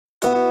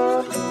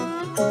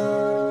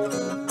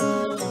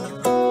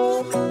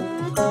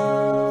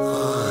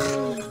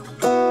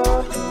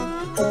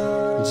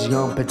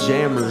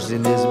Pajamas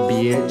in this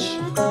bitch.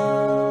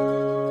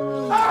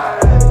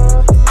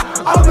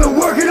 I've been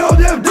working all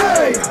damn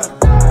day.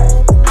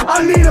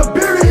 I need a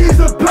beer to ease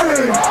the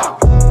pain.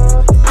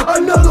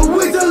 Another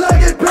week till I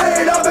get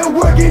paid. I've been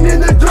working in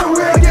the dirt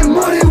where I get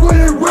money when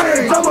it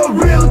rains. I'm a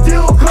real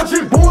deal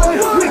country boy.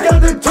 We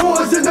got the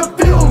toys in the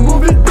field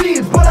moving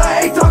beans, but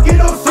I ain't talking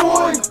no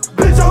sword.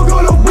 Bitch, I'll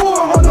go to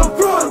war on the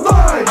front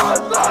line.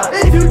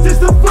 If you diss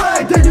the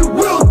flag, then you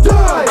will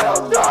die.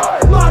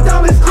 My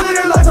diamonds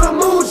clear like some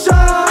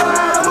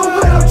moonshine,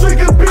 but when I'm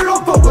drinking beer,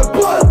 don't fuck with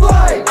Bud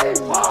Light.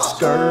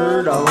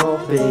 Skirt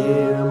off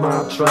in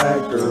my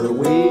tractor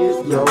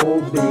with your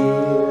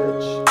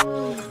bitch.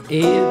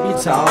 If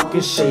you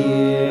talking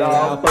shit,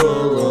 I'll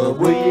pull up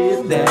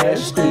with that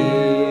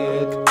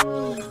stick.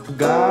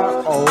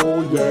 Got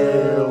old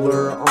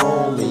Yeller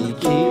on me,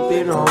 keep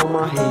it on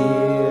my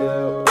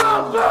hip.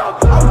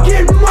 I'm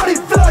getting money,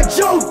 feel like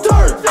Joe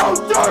Dirt.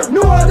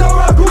 No, I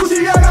know